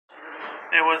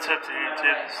Hey, what's up to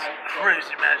YouTube? This is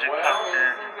Crazy Magic Pup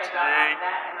here. Today,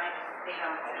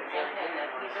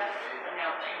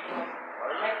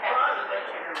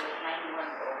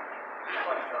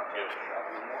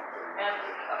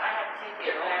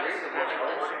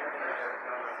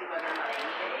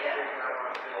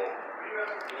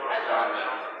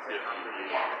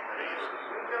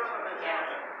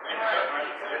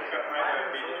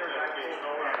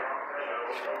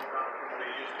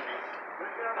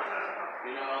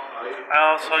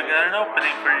 I also got an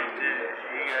opening for you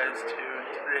guys too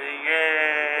today.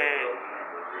 Yay!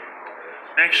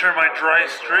 Make sure my dry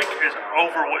streak is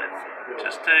over with,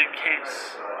 just in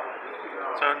case.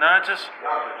 So not just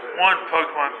one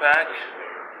Pokemon pack,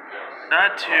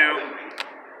 not two,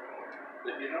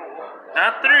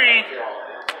 not three,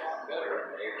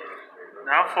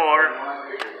 not four,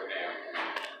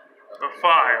 but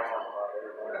five.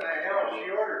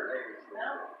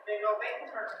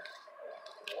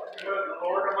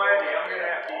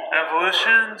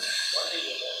 Evolutions.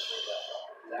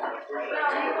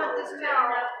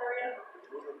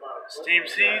 Steam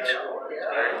Siege.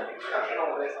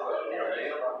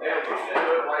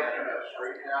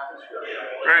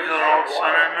 Regular old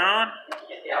Sun and Moon.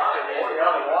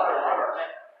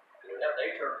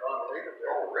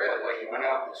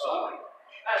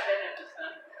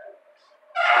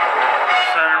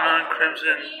 Sun and Moon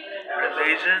Crimson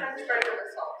Invasion.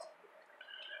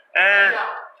 And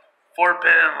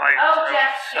Forbidden Light.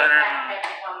 Sun and Moon.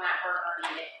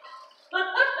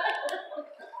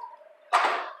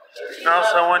 And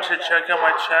also, I want you to check out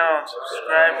my channel and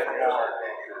subscribe for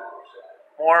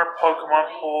more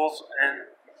Pokemon pools and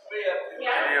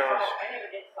videos.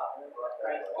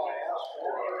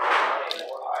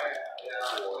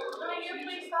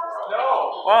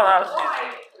 Well, that was easy.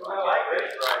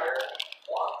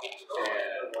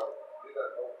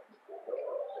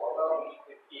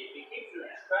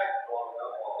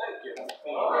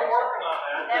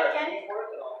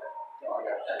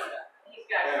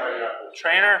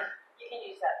 Trainer? You can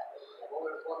use that.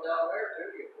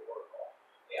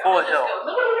 Full Hill.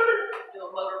 Do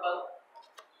a motorboat.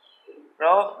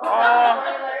 Bro? Oh.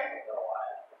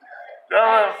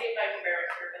 I see if I can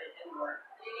register, but it didn't work.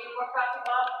 Do you need more coffee,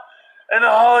 Bob? And a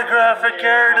holographic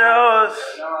Gyarados.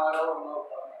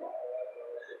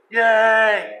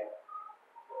 Yay!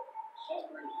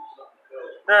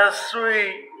 That's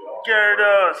sweet.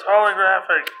 Gyarados,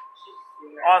 holographic.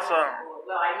 Awesome.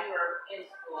 Well, I knew her in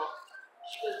school.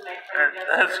 She was my friend.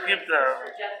 Let's keep it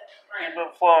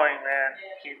flowing, man.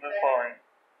 Keep it flowing.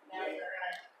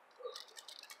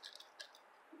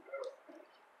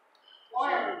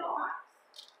 One.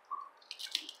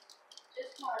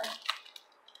 Just one.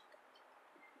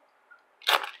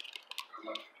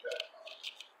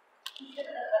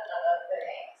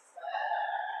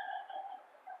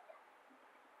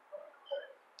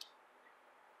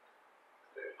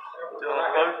 Do a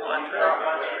Pokemon trail.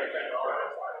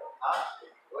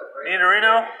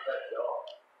 Nidorino?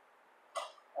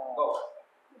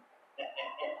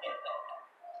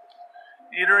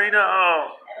 Nidorino.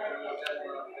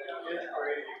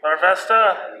 Larvesta.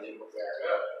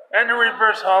 And the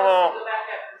Reverse Hollow.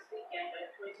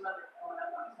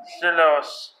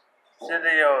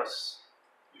 Sidios.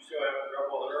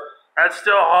 That's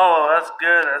still hollow. That's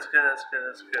good. That's good. That's good.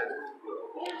 That's good.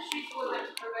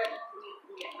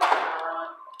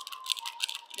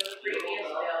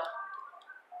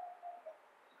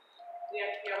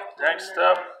 Next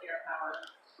up,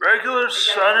 regular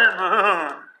Sun and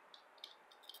Moon.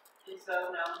 So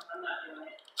no, I'm not doing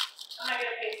it. I'm not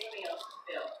gonna pay somebody else's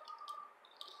bill,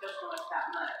 especially when it's that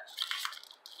much.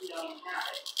 We don't even have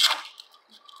it.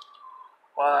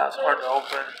 Wow, that's hard to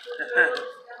open.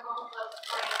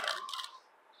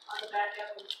 On the back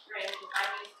up in the spring, because I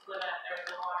used to live out there with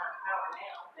the water and power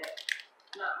now, but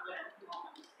not when you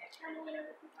want to stick there in the winter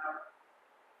with the power.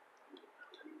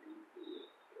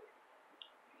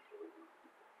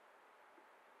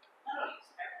 I don't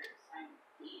expect her to sign the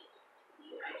deed.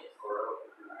 I just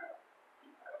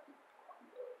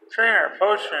Trainer,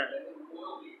 Potion.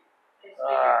 if we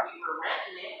were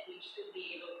renting it, we should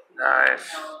be able to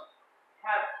Nice.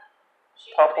 have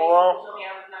Popolo. told me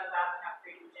I was not allowed to have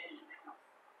freedom Jenny in my house.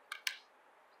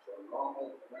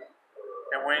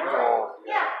 And Wingull.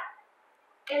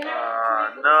 Yeah. And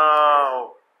that's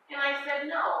No. And I said,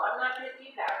 no, I'm not going to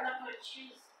do that. I'm not going to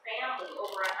choose family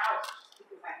over a house just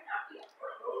because I'm happy.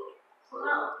 So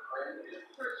no,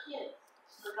 for kids,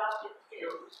 for adopted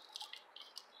kids.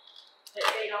 That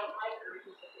they don't like her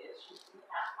because of this. She's in the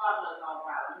past knows all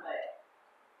about them, but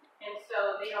and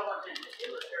so they don't want nothing to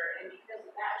do with her, and because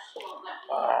of that, she won't let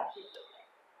me have kids with me.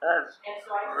 That's And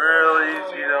so I said, really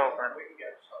easy to open.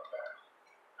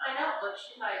 I know, but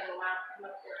she's not even allowed to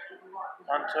come up there anymore.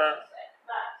 Hunter.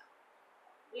 But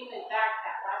we moved back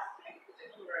that last time because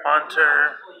we were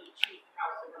Hunter. you choose the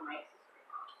house over my sister.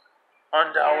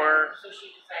 Undauer. So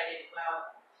she decided,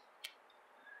 well,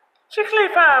 Chickly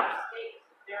Fab.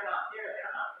 they're not there,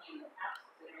 they're not paying the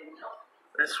taxes and everything else.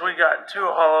 This we got 2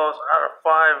 hollows out of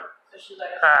 5 So she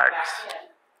let us packs. go back in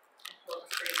and told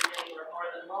us they were more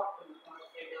than welcome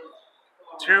once they built.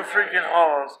 2 freaking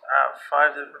hollows out of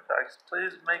 5 different packs.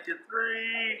 Please make it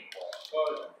 3.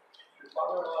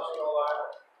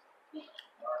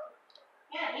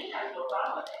 Yeah, he has no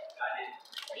problem with it.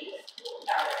 He's cool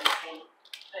about everything.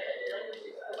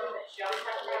 But she always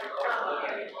has to have a problem with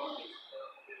everything.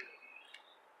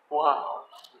 Wow.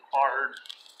 Hard.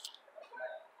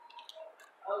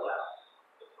 Oh well.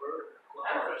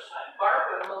 I was shocked.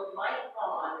 Barbara mowed my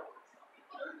lawn.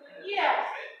 Yes.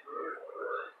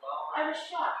 I was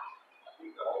shocked.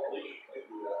 She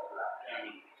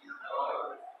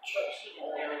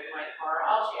didn't damage my car.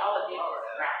 All it did was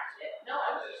scratch it. No,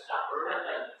 I was just shocked.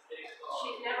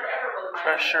 She's never ever mowed my lawn.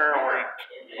 Pressure awake.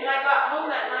 And I got home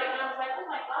that night and I was like, oh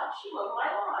my God, she mowed my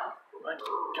lawn. My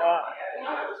God. You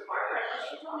know, it was Barbara.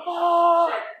 She told me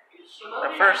she mowed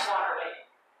At my first, waterway.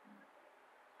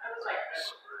 I was like,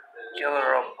 killer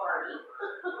up. party.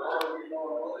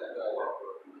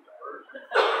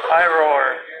 High roar.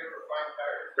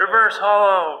 Reverse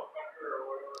hollow.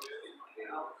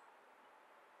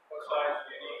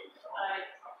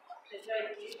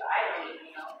 I don't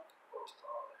even know.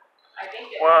 I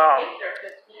think Wow. they're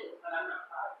 15, but I'm not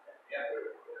positive.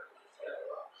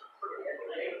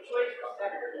 Choice was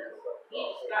better. He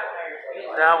just got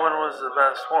tired. That one was the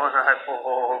best one I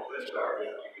pulled.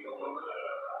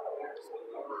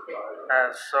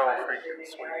 That's so freaking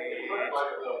sweet.